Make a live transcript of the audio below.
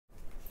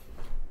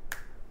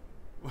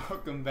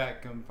Welcome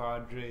back,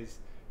 compadres.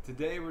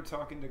 Today we're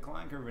talking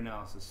decline curve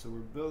analysis, so we're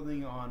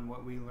building on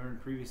what we learned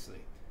previously.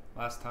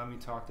 Last time we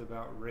talked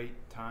about rate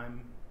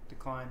time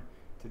decline.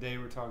 Today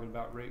we're talking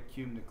about rate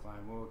cum decline.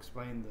 We'll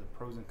explain the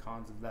pros and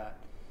cons of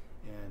that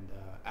and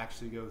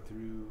actually go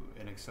through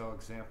an Excel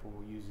example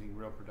using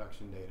real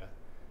production data.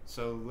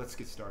 So let's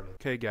get started.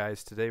 Okay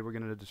guys, today we're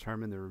going to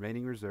determine the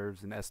remaining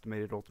reserves and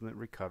estimated ultimate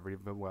recovery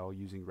of a well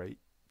using rate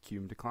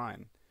cum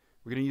decline.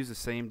 We're going to use the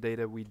same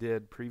data we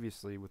did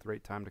previously with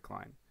rate time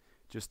decline,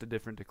 just a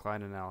different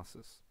decline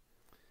analysis.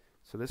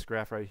 So this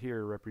graph right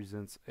here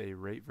represents a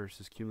rate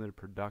versus cumulative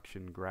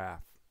production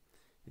graph.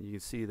 And you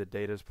can see the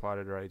data is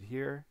plotted right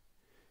here,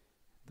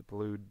 the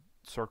blue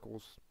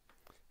circles.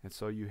 And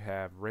so you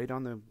have rate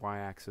on the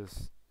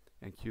y-axis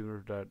and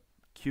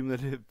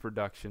cumulative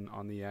production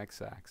on the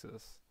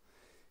x-axis.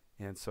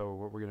 And so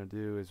what we're going to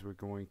do is we're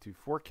going to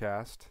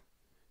forecast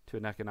to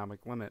an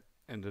economic limit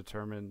and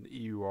determine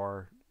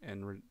EUR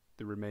and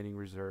the remaining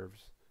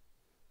reserves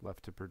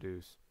left to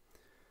produce.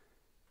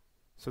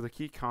 So the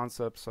key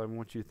concepts I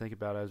want you to think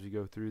about as we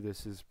go through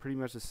this is pretty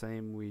much the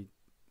same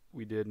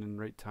we did in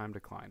rate time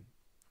decline.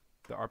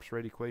 The Arps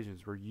rate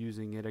equations, we're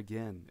using it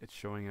again. It's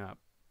showing up.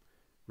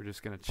 We're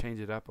just going to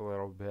change it up a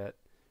little bit,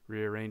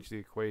 rearrange the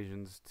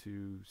equations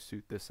to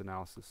suit this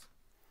analysis.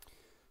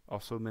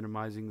 Also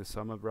minimizing the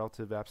sum of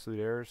relative absolute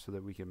errors so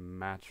that we can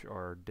match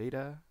our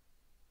data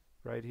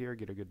right here,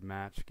 get a good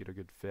match, get a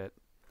good fit.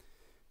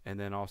 And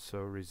then also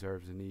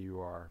reserves and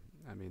EUR.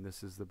 I mean,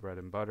 this is the bread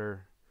and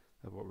butter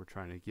of what we're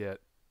trying to get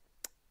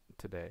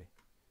today.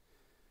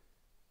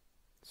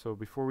 So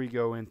before we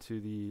go into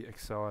the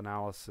Excel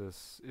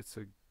analysis, it's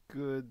a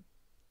good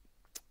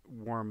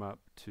warm-up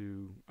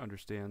to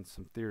understand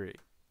some theory.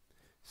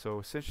 So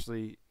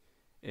essentially,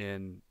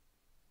 in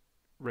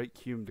rate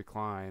cum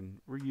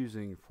decline, we're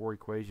using 4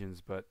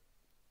 equations, but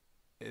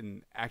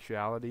in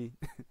actuality,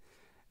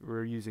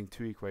 we're using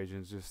 2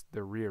 equations, just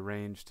they're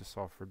rearranged to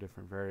solve for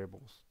different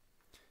variables.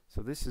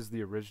 So this is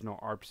the original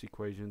Arps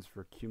equations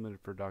for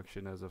cumulative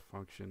production as a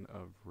function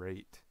of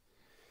rate.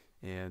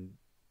 And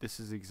this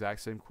is the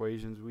exact same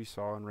equations we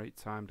saw in rate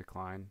time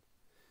decline.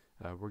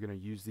 We're going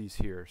to use these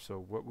here. So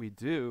what we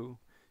do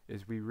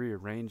is we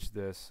rearrange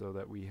this so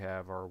that we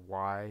have our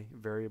y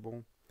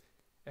variable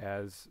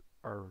as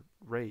our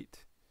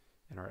rate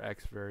and our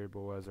x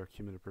variable as our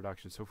cumulative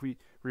production. So if we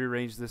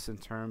rearrange this in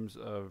terms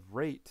of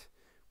rate,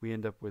 we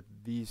end up with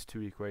these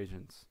 2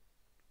 equations.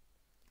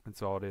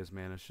 That's all it is,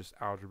 man. It's just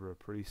algebra,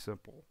 pretty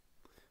simple.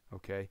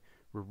 Okay,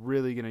 we're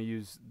really going to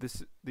use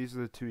this. These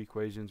are the 2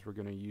 equations we're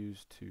going to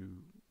use to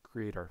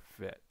create our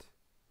fit.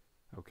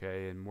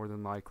 Okay, and more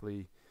than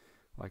likely,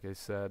 like I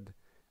said,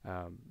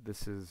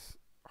 this is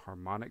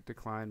harmonic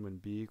decline when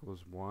b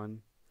equals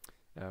 1.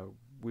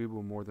 We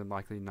will more than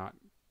likely not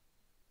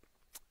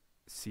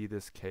see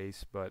this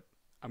case, but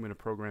I'm going to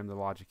program the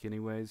logic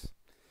anyways.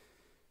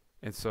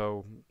 And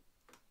so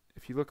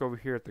if you look over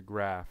here at the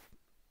graph,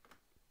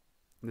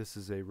 this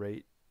is a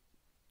rate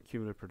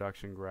cumulative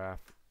production graph.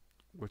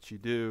 What you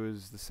do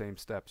is the same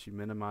steps. You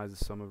minimize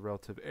the sum of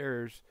relative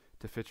errors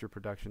to fit your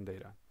production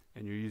data.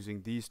 And you're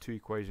using these 2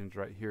 equations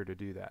right here to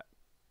do that.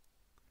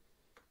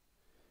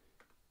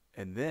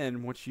 And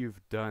then once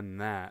you've done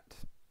that,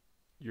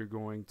 you're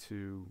going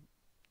to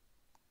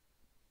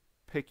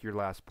pick your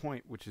last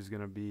point, which is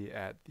going to be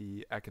at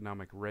the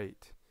economic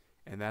rate.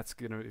 And that's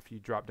going to, if you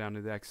drop down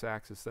to the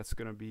x-axis, that's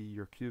going to be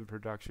your cumulative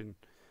production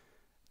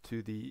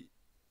to the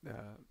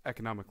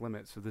economic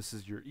limit. So this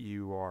is your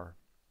EUR.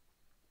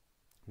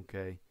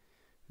 Okay.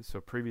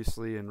 So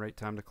previously in rate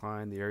time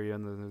decline, the area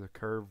under the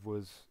curve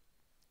was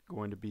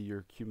going to be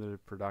your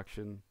cumulative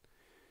production.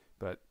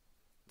 But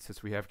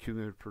since we have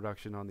cumulative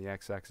production on the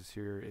x-axis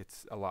here,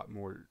 it's a lot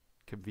more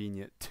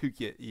convenient to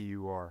get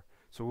EUR.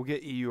 So we'll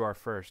get EUR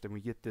first, and we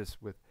get this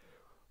with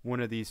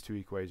one of these 2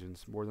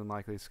 equations. More than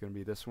likely it's going to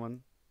be this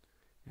one.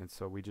 And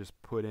so we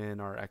just put in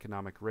our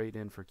economic rate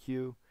in for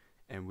Q,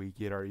 and we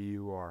get our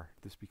EUR.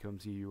 This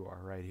becomes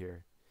EUR right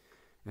here.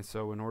 And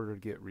so in order to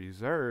get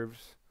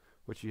reserves,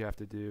 what you have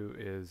to do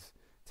is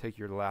take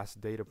your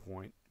last data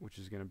point, which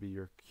is going to be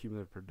your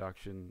cumulative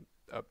production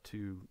up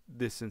to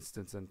this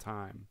instance in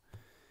time,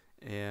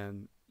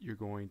 and you're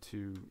going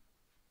to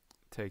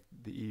take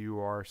the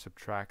EUR,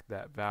 subtract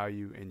that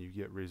value, and you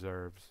get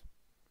reserves.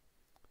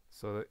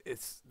 So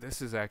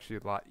this is actually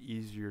a lot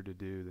easier to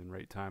do than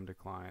rate time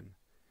decline.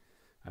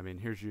 I mean,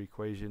 here's your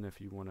equation if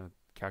you want to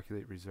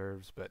calculate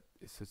reserves, but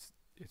it's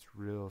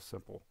real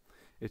simple.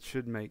 It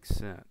should make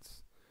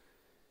sense.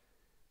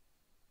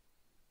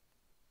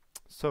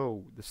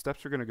 So the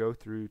steps we're going to go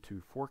through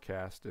to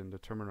forecast and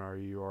determine our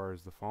EUR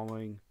is the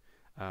following.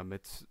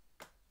 It's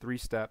 3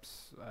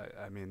 steps.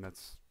 I mean,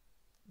 that's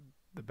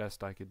the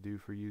best I could do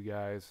for you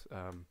guys.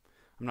 I'm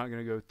not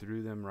going to go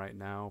through them right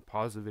now.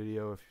 Pause the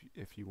video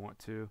if you want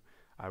to.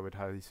 I would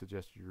highly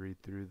suggest you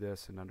read through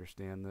this and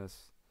understand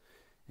this.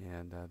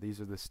 And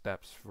these are the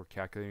steps for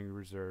calculating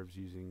reserves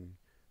using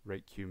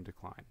rate cum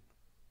decline.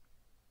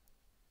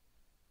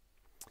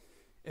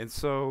 And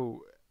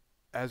so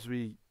as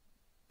we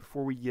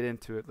before we get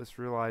into it, let's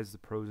realize the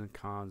pros and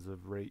cons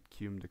of rate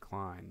cum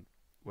decline.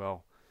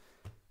 Well,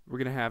 we're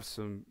going to have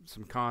some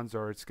cons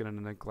are it's going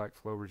to neglect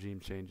flow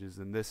regime changes,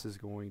 and this is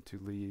going to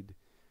lead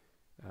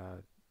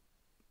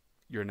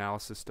your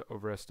analysis to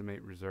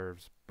overestimate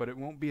reserves. But it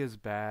won't be as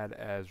bad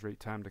as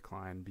rate time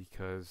decline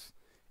because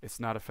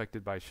it's not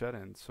affected by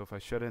shut-ins. So if I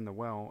shut in the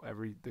well,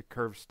 the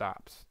curve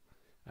stops.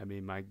 I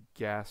mean, my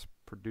gas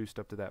produced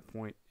up to that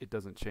point, it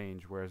doesn't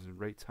change. Whereas in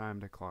rate time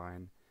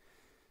decline,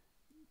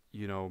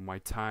 you know, my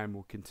time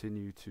will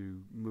continue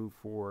to move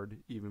forward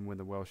even when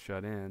the well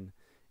shut in,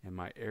 and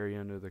my area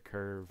under the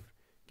curve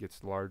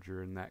gets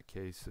larger in that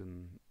case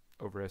and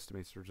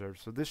overestimates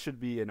reserves. So this should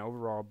be an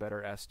overall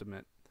better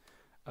estimate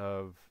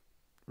of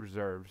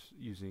reserves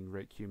using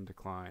rate cum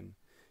decline,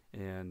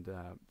 and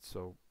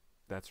so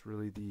that's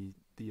really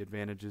the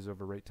advantages of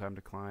a rate time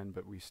decline,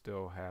 but we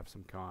still have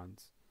some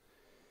cons.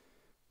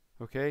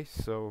 Okay,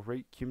 so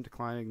rate cum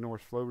decline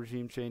ignores flow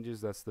regime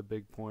changes. That's the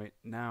big point.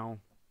 Now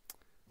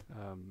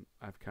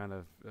I've kind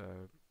of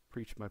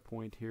preached my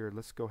point here.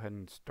 Let's go ahead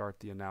and start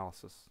the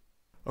analysis.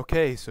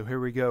 Okay, so here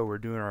we go. We're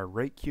doing our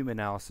rate cum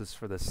analysis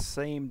for the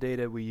same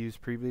data we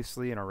used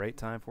previously in our rate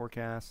time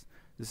forecast.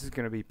 This is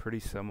going to be pretty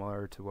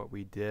similar to what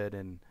we did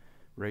in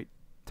rate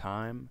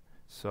time,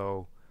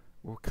 so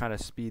we'll kind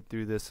of speed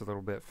through this a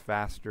little bit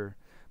faster.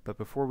 But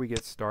before we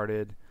get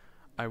started,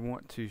 I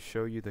want to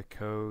show you the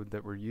code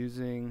that we're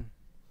using.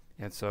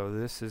 And so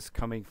this is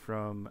coming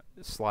from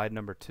slide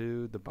number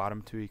 2, the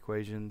bottom 2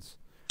 equations,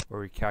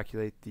 where we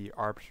calculate the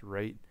Arps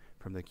rate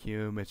from the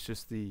cum. It's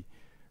just the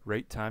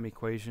rate time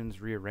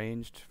equations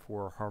rearranged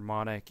for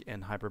harmonic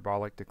and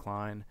hyperbolic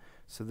decline.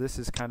 So this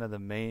is kind of the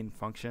main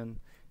function.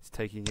 It's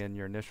taking in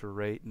your initial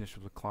rate,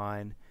 initial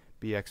decline,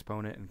 B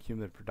exponent, and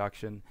cumulative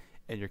production,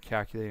 and you're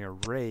calculating a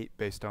rate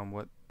based on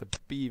what the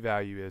B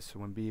value is. So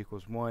when B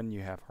equals 1,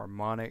 you have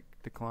harmonic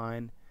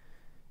decline,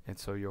 and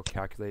so you'll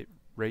calculate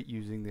rate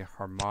using the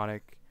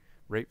harmonic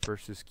rate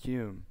versus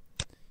cum.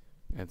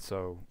 And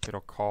so it'll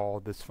call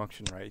this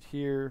function right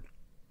here.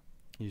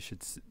 You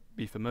should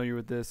be familiar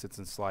with this. It's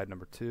in slide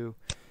number 2.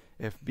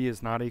 If B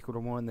is not equal to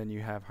 1, then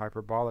you have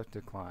hyperbolic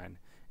decline.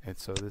 And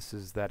so this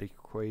is that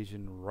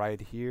equation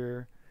right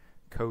here,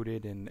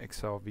 coded in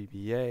Excel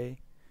VBA.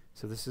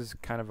 So this is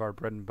kind of our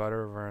bread and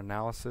butter of our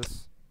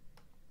analysis.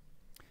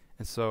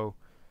 And so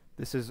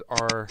this is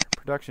our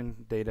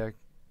production data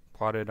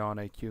plotted on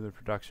a cumulative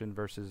production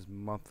versus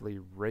monthly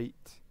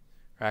rate.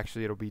 Or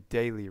actually, it'll be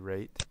daily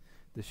rate.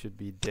 This should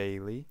be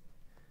daily.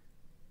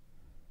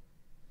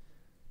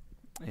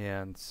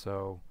 And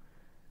so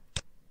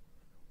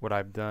what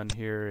I've done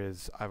here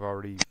is I've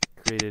already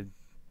created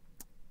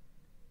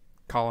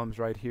columns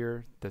right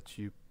here that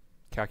you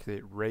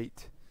calculate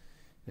rate.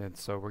 And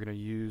so we're going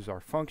to use our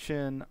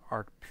function,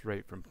 Arps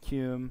rate from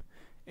cum,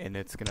 and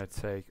it's going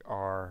to take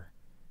our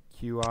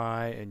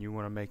QI, and you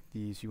want to make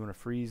these, you want to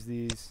freeze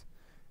these,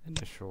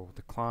 initial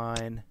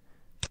decline,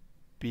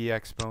 B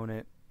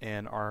exponent,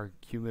 and our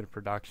cumulative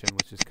production,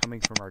 which is coming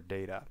from our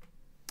data.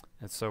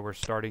 And so we're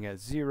starting at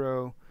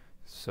 0,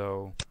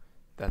 so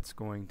that's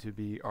going to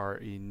be our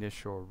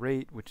initial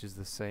rate, which is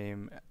the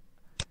same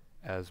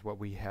as what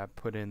we have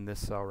put in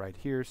this cell right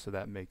here, so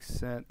that makes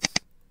sense.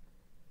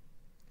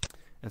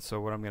 And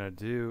so what I'm going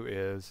to do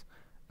is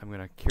I'm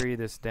going to carry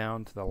this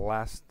down to the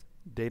last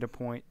data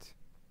point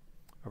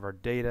of our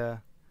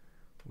data,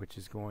 which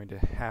is going to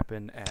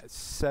happen at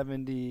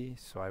 70.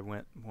 So I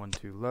went one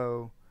too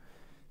low.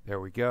 There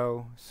we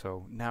go.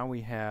 So now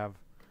we have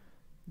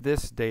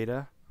this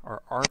data,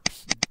 our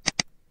Arps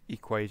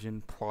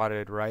equation,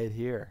 plotted right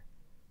here.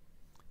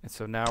 And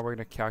so now we're going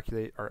to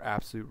calculate our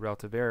absolute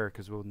relative error,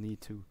 because we'll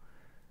need to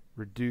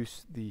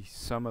reduce the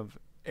sum of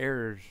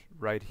errors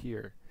right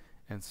here.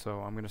 And so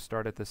I'm going to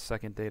start at the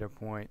second data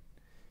point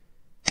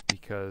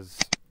because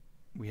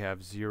we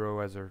have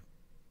 0 as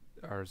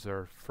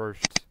our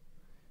first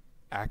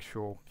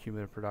actual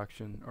cumulative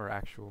production, or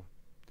actual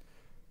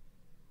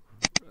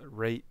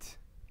rate.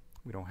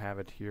 We don't have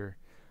it here.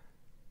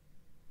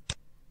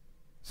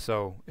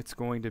 So it's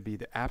going to be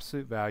the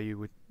absolute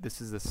value.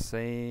 This is the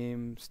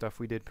same stuff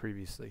we did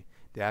previously.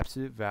 The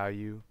absolute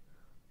value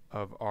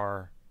of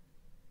our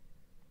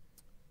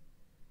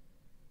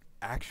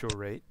actual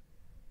rate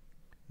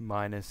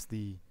minus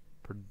the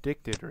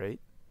predicted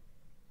rate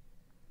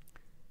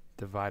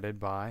divided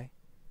by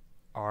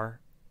our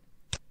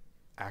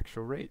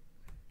actual rate.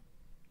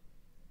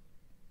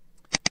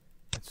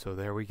 And so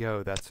there we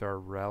go. That's our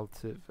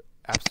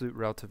absolute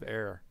relative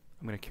error.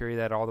 I'm going to carry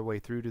that all the way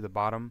through to the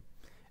bottom.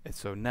 And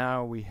so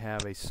now we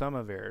have a sum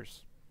of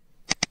errors.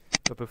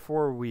 But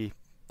before we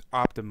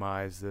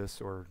optimize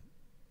this or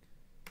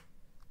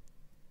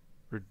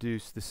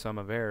reduce the sum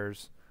of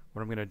errors,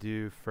 what I'm going to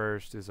do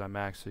first is I'm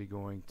actually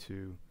going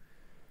to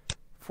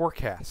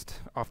forecast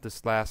off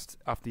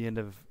the end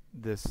of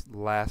this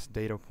last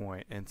data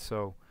point. And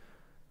so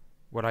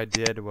what I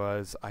did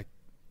was,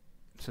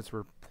 since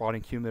we're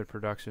plotting cumulative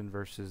production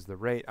versus the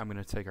rate, I'm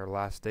going to take our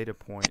last data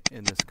point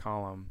in this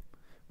column,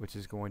 which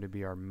is going to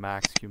be our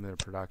max cumulative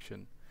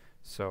production.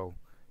 So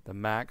the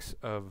max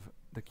of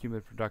the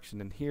cumulative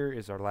production in here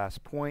is our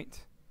last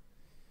point,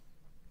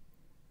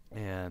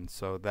 And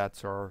so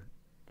that's where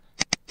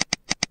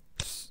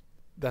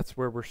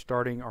we're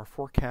starting our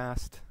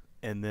forecast.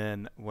 And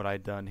then what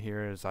I've done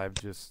here is I've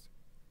just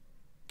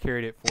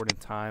carried it forward in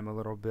time a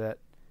little bit,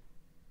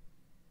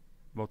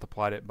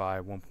 multiplied it by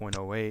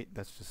 1.08.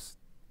 That's just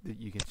that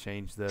you can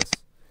change this,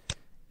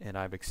 and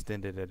I've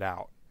extended it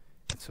out.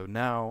 And so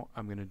now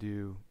I'm going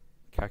to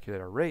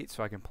calculate our rate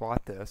so I can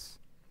plot this.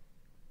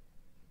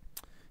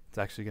 It's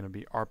actually going to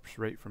be Arps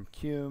rate from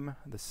Cum,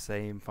 the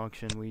same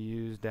function we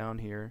use down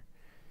here.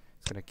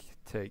 It's going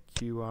to take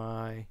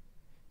QI,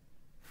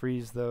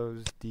 freeze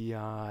those,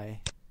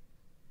 DI,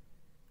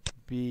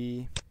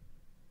 B,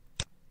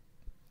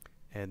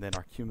 and then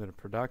our cumulative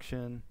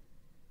production.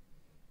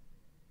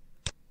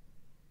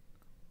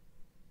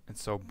 And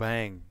so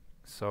bang.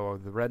 So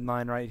the red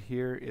line right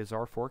here is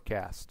our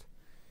forecast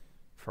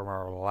from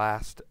our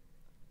last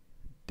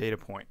data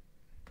point.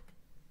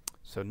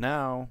 So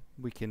now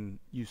we can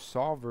use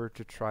Solver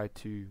to try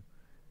to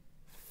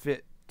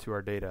fit to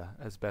our data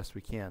as best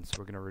we can. So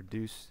we're going to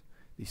reduce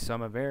the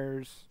sum of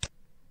errors,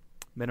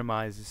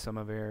 minimize the sum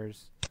of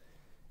errors,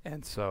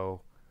 and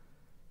so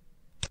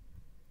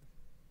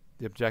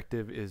the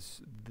objective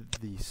is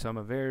the sum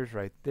of errors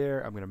right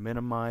there. I'm going to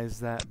minimize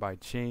that by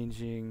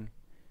changing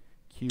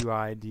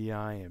QI,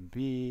 DI, and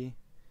B.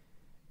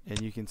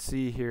 And you can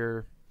see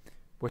here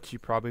what you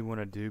probably want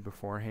to do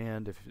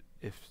beforehand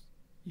if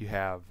you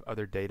have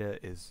other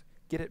data is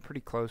get it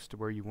pretty close to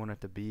where you want it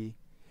to be.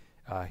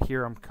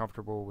 Here I'm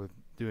comfortable with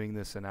doing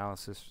this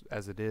analysis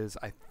as it is.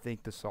 I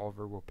think the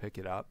solver will pick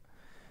it up.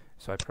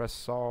 So I press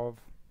solve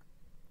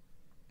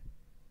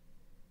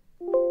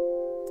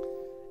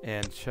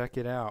and check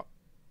it out.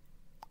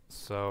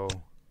 So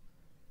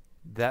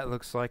that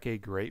looks like a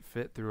great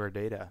fit through our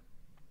data.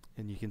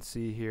 And you can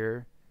see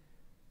here,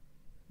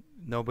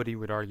 nobody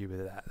would argue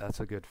with that. That's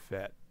a good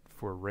fit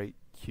for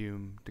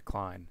Rate-Cum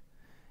decline.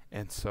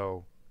 And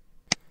so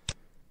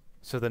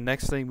the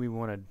next thing we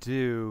want to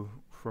do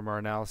from our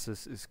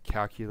analysis is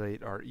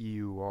calculate our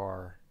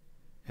EUR.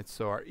 And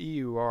so our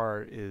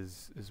EUR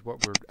is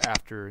what we're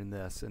after in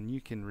this. And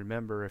you can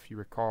remember, if you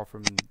recall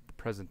from the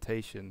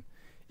presentation,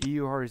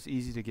 EUR is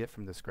easy to get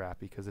from this graph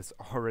because it's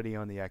already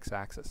on the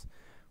x-axis.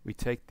 We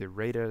take the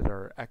rate at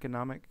our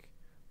economic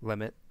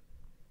limit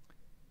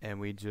and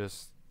we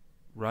just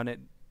run it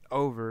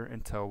over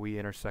until we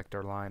intersect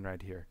our line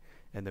right here.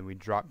 And then we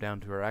drop down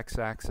to our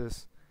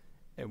x-axis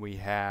and we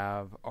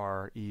have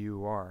our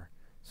EUR.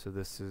 So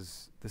this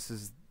is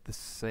the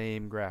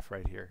same graph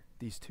right here.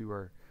 These two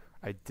are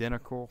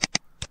identical.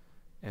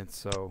 And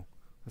so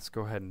let's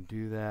go ahead and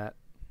do that.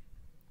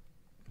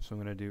 So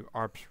I'm going to do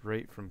Arps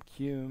rate from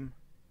Cum.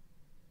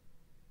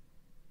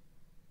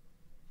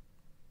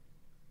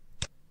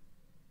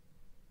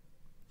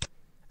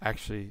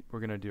 Actually,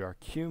 we're going to do our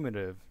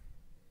cumulative.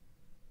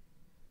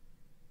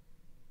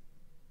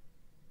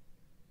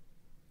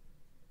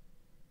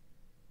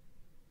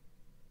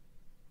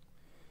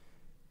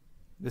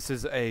 This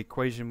is an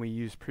equation we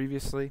used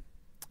previously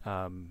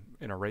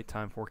in our rate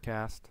time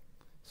forecast.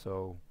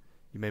 So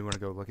you may want to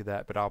go look at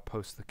that, but I'll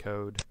post the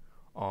code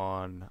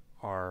on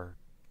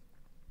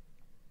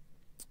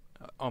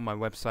my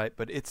website.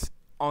 But it's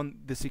on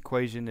this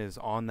equation is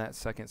on that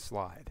second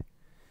slide.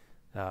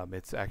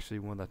 It's actually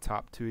one of the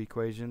top two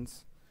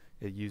equations.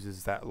 It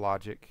uses that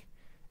logic.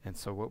 And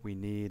so what we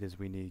need is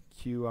we need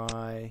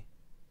QI,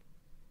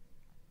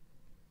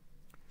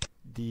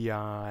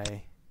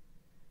 DI,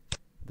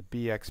 the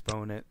B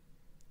exponent,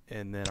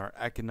 and then our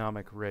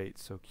economic rate.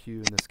 So Q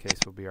in this case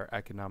will be our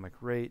economic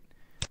rate,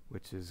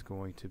 which is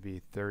going to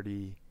be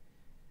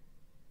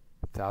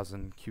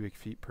 30,000 cubic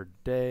feet per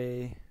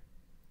day.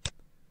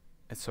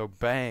 And so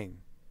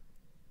bang,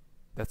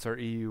 that's our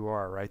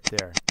EUR right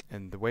there.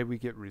 And the way we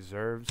get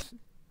reserves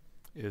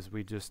is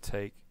we just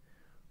take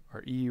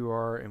our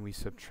EUR and we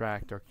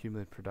subtract our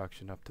cumulative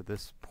production up to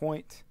this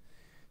point.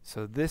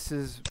 So this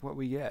is what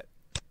we get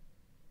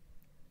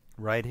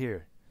right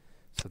here.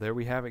 So there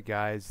we have it,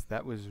 guys.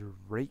 That was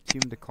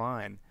Rate-Cum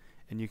decline.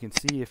 And you can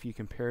see if you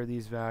compare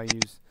these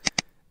values,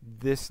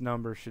 this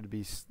number should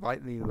be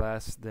slightly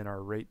less than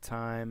our rate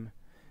time.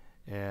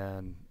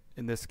 And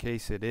in this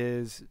case it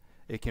is.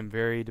 It can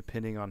vary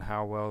depending on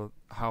how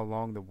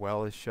long the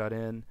well is shut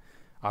in.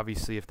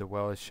 Obviously, if the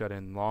well is shut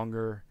in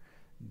longer,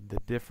 the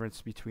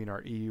difference between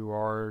our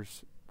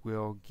EURs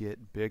will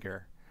get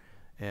bigger.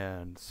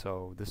 And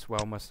so this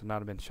well must not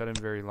have been shut in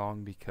very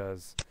long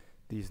because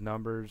these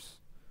numbers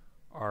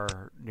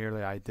are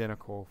nearly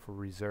identical for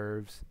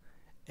reserves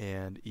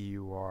and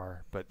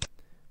EUR. But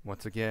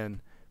once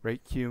again,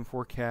 Rate-Cum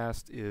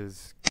forecast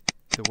is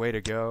the way to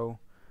go.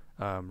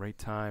 Rate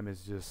time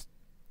is just,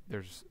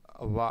 there's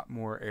a lot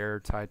more error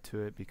tied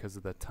to it because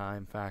of the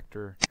time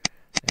factor,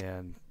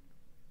 and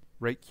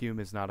Rate-Cum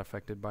is not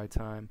affected by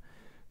time.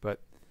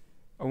 But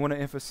I want to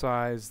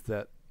emphasize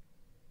that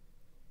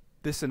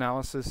this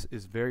analysis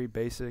is very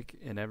basic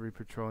and every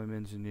petroleum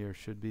engineer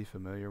should be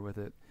familiar with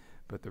it.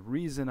 But the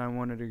reason I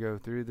wanted to go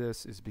through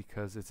this is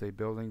because it's a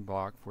building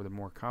block for the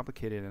more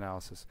complicated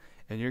analysis.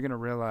 And you're going to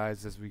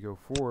realize as we go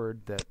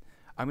forward that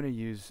I'm going to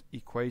use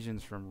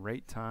equations from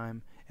rate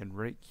time and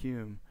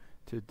Rate-Cum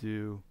to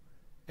do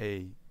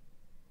a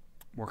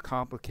more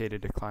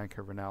complicated decline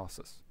curve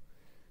analysis.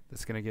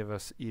 That's going to give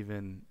us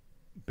even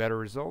better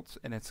results,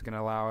 and it's going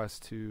to allow us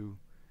to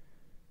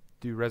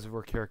do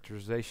reservoir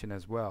characterization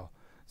as well.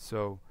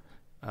 So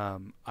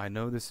I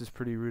know this is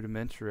pretty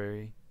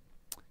rudimentary,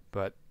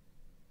 but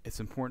it's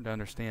important to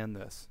understand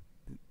this.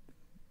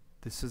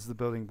 This is the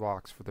building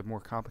blocks for the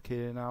more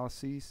complicated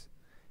analyses,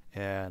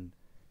 and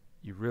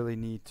you really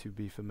need to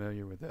be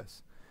familiar with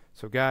this.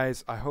 So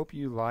guys, I hope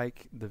you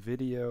like the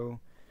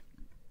video.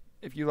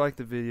 If you like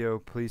the video,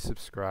 please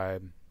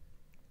subscribe,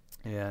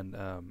 and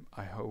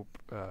I hope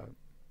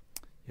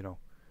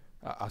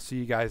I'll see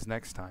you guys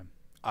next time.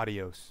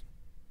 Adios.